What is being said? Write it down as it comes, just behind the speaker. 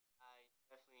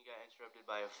interrupted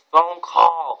by a phone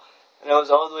call, and I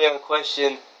was all the way on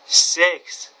question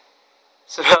 6.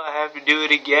 So now I have to do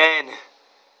it again.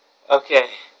 Okay,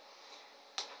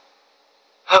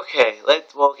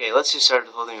 let's just start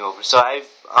the whole thing over. So I've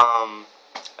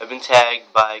been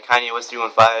tagged by Kanye West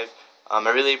 315.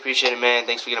 I really appreciate it, man.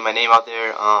 Thanks for getting my name out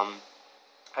there. I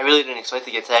really didn't expect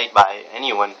to get tagged by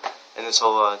anyone in this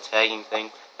whole tagging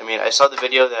thing. I mean, I saw the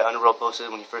video that Underworld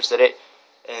posted when he first did it,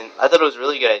 and I thought it was a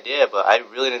really good idea, but I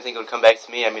really didn't think it would come back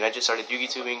to me. I mean, I just started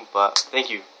Yugioh-tubing, but thank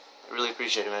you. I really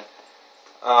appreciate it, man.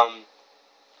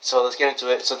 So let's get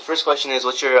into it. So the first question is,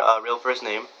 what's your real first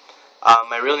name?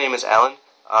 My real name is Alan.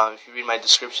 If you read my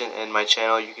description and my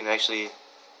channel, you can actually,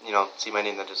 see my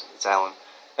name. It's Alan.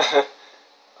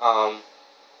 How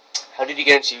did you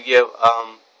get into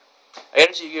Yu-Gi-Oh? I got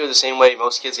into Yu-Gi-Oh the same way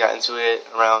most kids got into it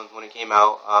around when it came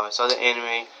out. I saw the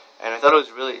anime, and I thought it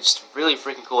was really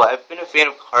freaking cool. I've been a fan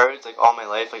of cards like all my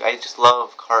life. Like, I just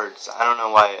love cards. I don't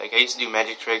know why. Like, I used to do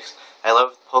magic tricks. I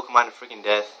love Pokemon to freaking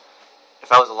death.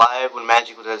 If I was alive when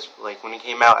Magic was, when it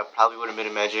came out, I probably would have been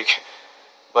in Magic.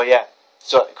 But yeah,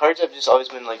 so cards have just always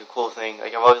been like a cool thing.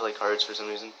 Like, I've always liked cards for some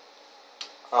reason.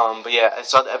 But yeah, I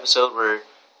saw the episode where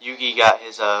Yugi got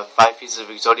his 5 pieces of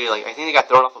Exodia. Like, I think they got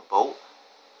thrown off a boat,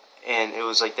 and it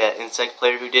was like that insect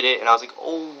player who did it, and I was like,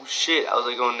 oh shit, I was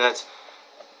like going nuts.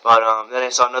 But then I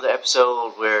saw another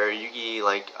episode where Yugi,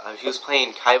 he was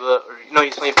playing Kaiba, he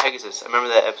was playing Pegasus. I remember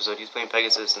that episode. He was playing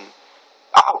Pegasus, and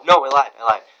oh no, I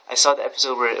lied. I saw the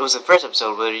episode where it was the first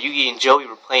episode where Yugi and Joey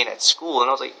were playing at school, and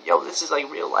I was like, yo, this is like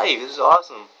real life. This is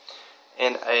awesome.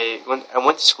 And I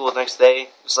went to school the next day.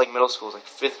 It was like middle school, it was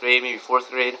like 5th grade, maybe 4th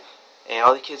grade, and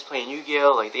all the kids playing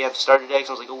Yu-Gi-Oh! Like, they have starter decks.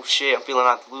 I was like, oh shit, I'm feeling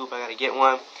out the loop. I gotta get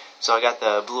one. So I got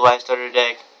the Blue Eye starter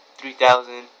deck,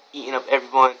 3,000, eating up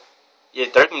everyone. Yeah,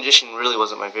 Dark Magician really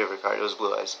wasn't my favorite card. It was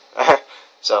Blue Eyes.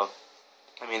 So,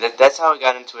 I mean, that's how I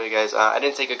got into it, guys. I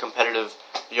didn't take a competitive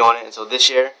view on it until this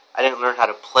year. I didn't learn how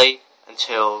to play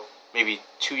until maybe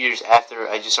 2 years after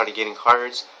I just started getting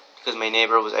cards, because my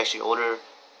neighbor was actually older.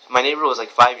 My neighbor was like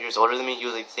 5 years older than me. He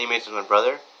was like the same age as my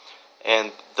brother,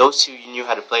 and those two knew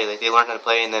how to play. Like, they learned how to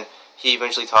play, and then he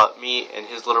eventually taught me and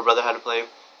his little brother how to play,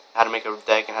 how to make a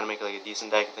deck and how to make like a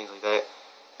decent deck and things like that.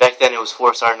 Back then it was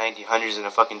 4-star 1900s and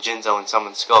a fucking Jinzo and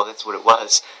Summon Skull. That's what it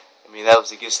was. I mean, that was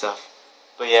the good stuff.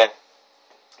 But yeah,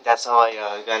 that's how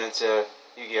I got into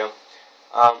Yu-Gi-Oh.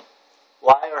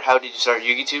 Why or how did you start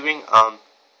Yugioh-tubing?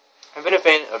 I've been a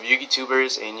fan of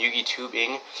Yugioh-tubers and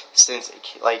Yugioh-tubing since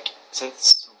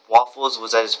Waffles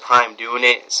was at his prime doing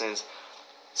it, since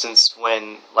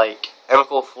when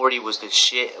Emiko 40 was the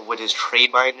shit with his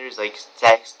trade binders, like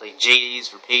text, like JDs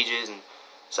for pages and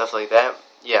stuff like that.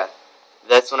 Yeah,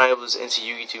 that's when I was into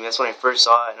Yugioh-tubing. That's when I first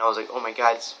saw it, and I was like, oh my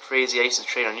god, it's crazy. I used to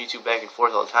trade on YouTube back and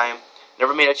forth all the time.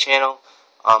 Never made a channel.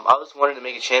 I always wanted to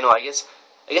make a channel. I guess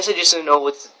I just didn't know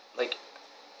what's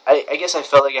I guess I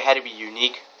felt like I had to be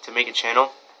unique to make a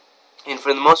channel, and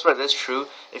for the most part, that's true.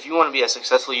 If you want to be a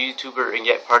successful YouTuber and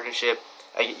get partnership,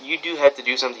 you do have to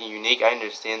do something unique. I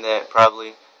understand that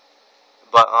probably,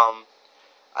 but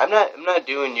I'm not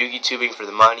doing Yugioh-tubing for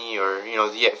the money or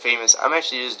to get famous. I'm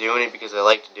actually just doing it because I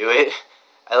like to do it.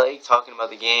 I like talking about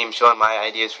the game, showing my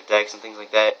ideas for decks and things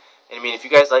like that. And I mean, if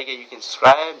you guys like it, you can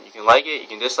subscribe, you can like it, you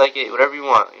can dislike it, whatever you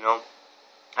want.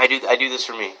 I do this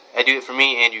for me. I do it for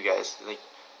me and you guys. Like,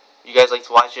 you guys like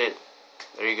to watch it.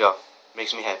 There you go.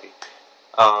 Makes me happy.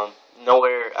 I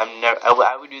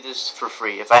would do this for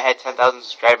free. If I had 10,000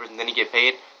 subscribers and didn't get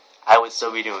paid, I would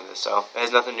still be doing this. So it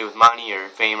has nothing to do with money or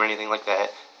fame or anything like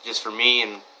that. Just for me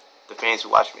and the fans who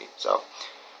watch me. So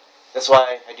that's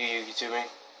why I do Yugioh-tubing.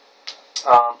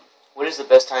 What is the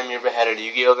best time you ever had at a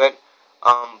Yu-Gi-Oh event?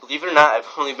 Believe it or not, I've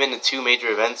only been to 2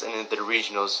 major events, and they're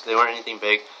regionals. They weren't anything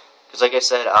big. Because like I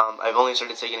said, I've only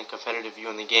started taking a competitive view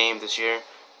in the game this year.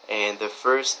 And the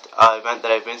first event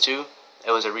that I've been to,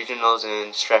 it was a regionals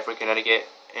in Stratford, Connecticut,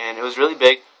 and it was really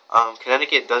big.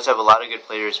 Connecticut does have a lot of good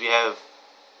players. We have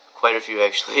quite a few,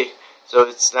 actually. So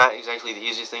it's not exactly the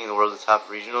easiest thing in the world to top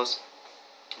regionals.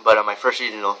 But on my first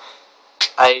regional,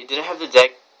 I didn't have the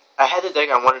deck. I had the deck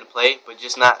I wanted to play, but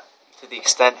just not to the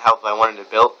extent how I wanted to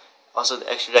build. Also, the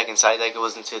extra deck inside deck, it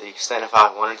wasn't to the extent of how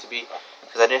I wanted it to be.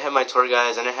 Because I didn't have my tour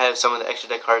guides, I didn't have some of the extra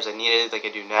deck cards I needed like I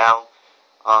do now.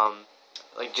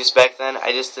 Just back then,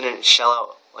 I just didn't shell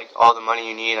out all the money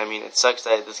you need. I mean, it sucks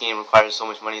that this game requires so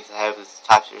much money to have this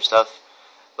top tier stuff,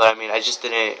 but I mean, I just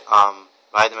didn't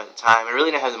buy them at the time. I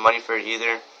really didn't have the money for it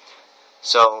either.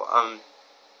 So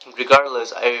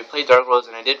regardless, I played Dark Worlds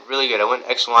and I did really good. I went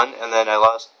X1 and then I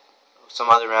lost some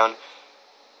other round.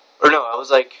 Or no, I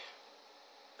was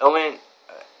X1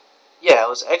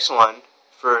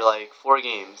 for like 4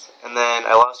 games, and then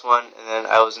I lost one, and then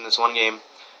I was in this one game.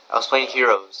 I was playing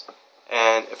Heroes,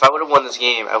 and if I would have won this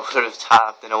game, I would have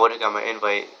topped, and I would have got my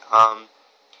invite.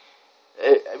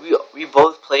 We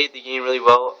both played the game really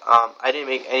well. I didn't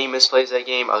make any misplays that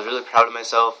game. I was really proud of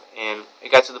myself, and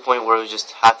it got to the point where it was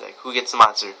just hot deck. Who gets the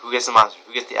monster? Who gets the monster?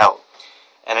 Who gets the out?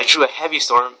 And I drew a heavy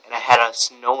storm, and I had a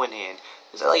snow in hand.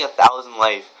 It was at like 1,000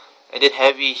 life. I did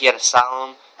heavy. He had a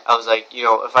solemn. I was like, you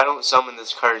know, if I don't summon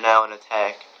this card now and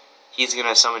attack, he's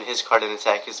gonna summon his card and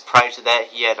attack. Because prior to that,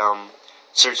 he had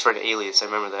searched for an alias. I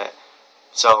remember that.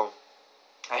 So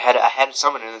I had to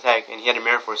summon an attack, and he had a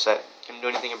Mirror Force set. Couldn't do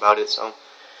anything about it. So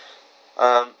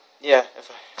yeah, if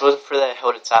it wasn't for that, I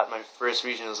would have topped my first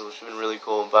regionals, which would have been really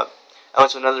cool. But I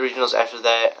went to another regionals after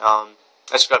that.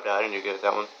 I scrubbed out. I didn't do good at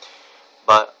that one.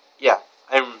 But yeah,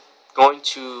 I'm going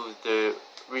to the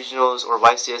regionals or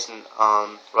YCS in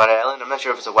Rhode Island. I'm not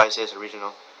sure if it's a YCS or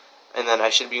regional. And then I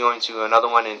should be going to another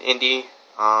one in Indy.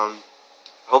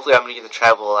 Hopefully, I'm gonna get to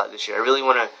travel a lot this year. I really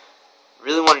want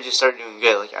to just start doing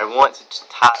good. Like I want to just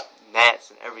top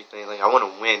Nats and everything. Like I want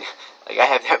to win. Like I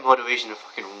have that motivation to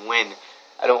fucking win.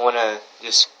 I don't want to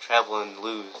just travel and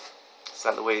lose. It's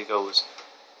not the way it goes.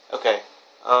 Okay.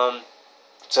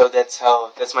 So that's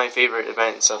my favorite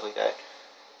event and stuff like that.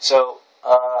 So,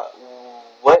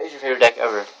 what is your favorite deck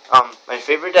ever? My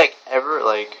favorite deck ever,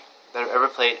 like, that I've ever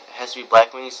played has to be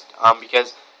Black Wings,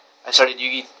 because I started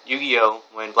Yu-Gi-Oh!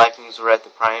 When Black Wings were at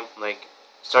the prime, like,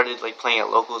 started, like, playing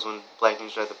at locals when Black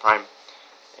Wings were at the prime.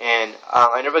 And,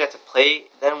 I never got to play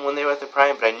them when they were at the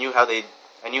prime, but I knew how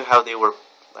they were,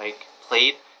 like,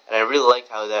 played, and I really liked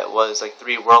how that was, like,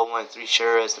 3 Whirlwind, 3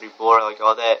 Shuras, 3 Boar, like,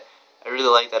 all that. I really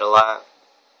liked that a lot.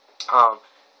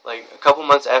 Like a couple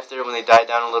months after, when they died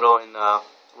down a little in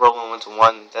Whirlwind went to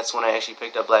 1, that's when I actually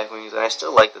picked up Black Wings, and I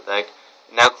still like the deck.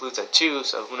 It now includes at 2,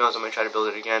 so who knows? I might try to build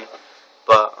it again.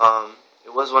 But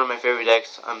it was one of my favorite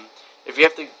decks. If you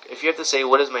have to say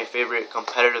what is my favorite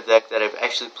competitive deck that I've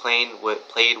actually played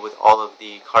with all of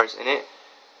the cards in it,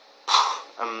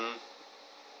 I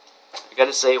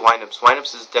gotta say Windups.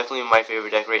 Windups is definitely my favorite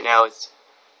deck right now. It's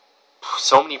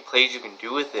so many plays you can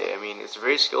do with it. I mean, it's a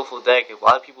very skillful deck. A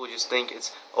lot of people just think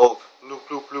it's, oh, loop,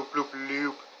 loop, loop, loop,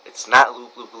 loop. It's not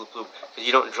loop, loop, loop, loop, because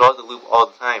you don't draw the loop all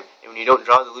the time. And when you don't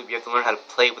draw the loop, you have to learn how to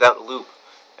play without a loop.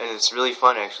 And it's really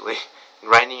fun, actually.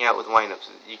 Grinding out with windups,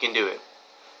 you can do it.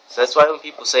 So that's why when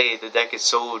people say the deck is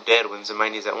so dead when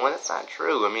Zemindie's at 1, that's not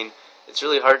true. I mean, it's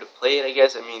really hard to play it, I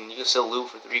guess. I mean, you can still loop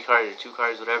for 3 cards or 2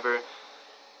 cards, whatever.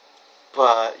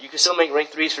 But you can still make rank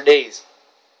 3s for days.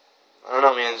 I don't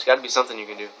know, man. There's got to be something you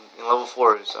can do in level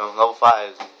 4s, level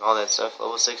 5s, and all that stuff.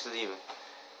 Level 6s even.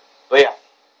 But yeah,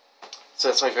 so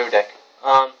that's my favorite deck.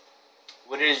 Why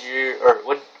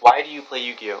do you play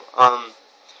Yu-Gi-Oh? I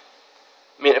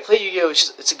mean, I play Yu-Gi-Oh.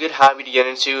 It's a good hobby to get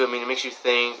into. I mean, it makes you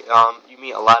think. You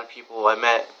meet a lot of people. I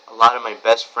met a lot of my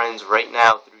best friends right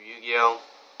now through Yu-Gi-Oh.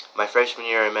 My freshman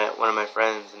year, I met one of my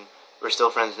friends, and we're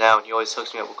still friends now. And he always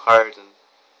hooks me up with cards, and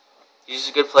he's just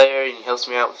a good player, and he helps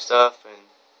me out with stuff, and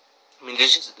I mean,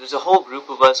 there's a whole group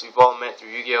of us. We've all met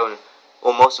through Yu-Gi-Oh, and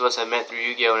well, most of us have met through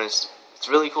Yu-Gi-Oh, and it's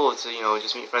really cool to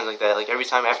just meet friends like that. Like every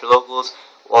time after locals,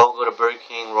 we'll all go to Burger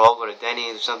King, we'll all go to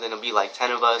Denny's or something. There'll be like 10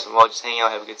 of us, and we'll all just hang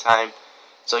out, have a good time.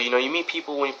 So you meet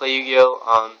people when you play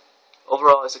Yu-Gi-Oh.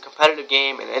 Overall, it's a competitive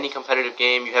game, and any competitive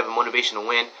game, you have a motivation to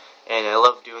win, and I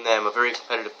love doing that. I'm a very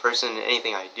competitive person in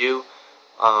anything I do.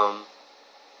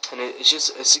 And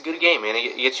it's a good game, man.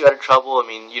 It gets you out of trouble. I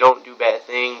mean, you don't do bad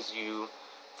things. You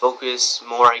focus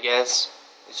more, I guess.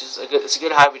 It's a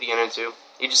good hobby to get into.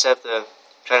 You just have to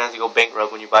try not to go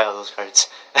bankrupt when you buy all those cards.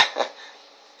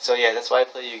 So yeah, that's why I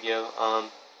play Yu-Gi-Oh.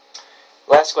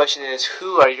 Last question is,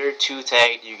 who are your 2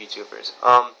 tagged Yu-Gi-Tubers?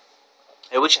 I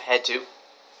wish I had 2.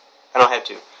 I don't have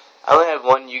 2. I only have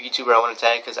 1 Yu-Gi-Tuber I want to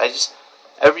tag, because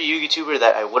every Yu-Gi-Tuber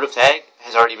that I would have tagged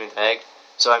has already been tagged.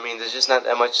 So I mean, there's just not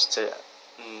that much to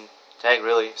tag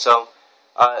really. So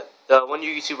the 1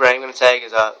 Yu-Gi-Tuber I'm going to tag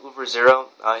is Uber Zero.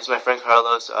 He's my friend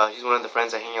Carlos. He's one of the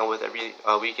friends I hang out with every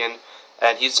weekend,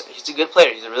 and he's a good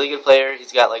player. He's a really good player.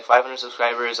 He's got like 500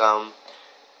 subscribers.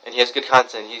 And he has good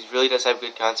content. He really does have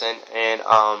good content, and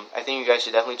I think you guys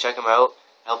should definitely check him out.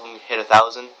 Help him hit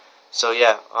 1,000. So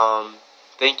yeah,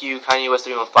 thank you Kanye West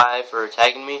 315 for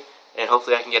tagging me, and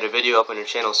hopefully I can get a video up on your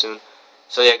channel soon.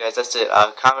 So yeah, guys, that's it.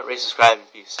 Comment, rate, subscribe,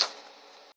 and peace.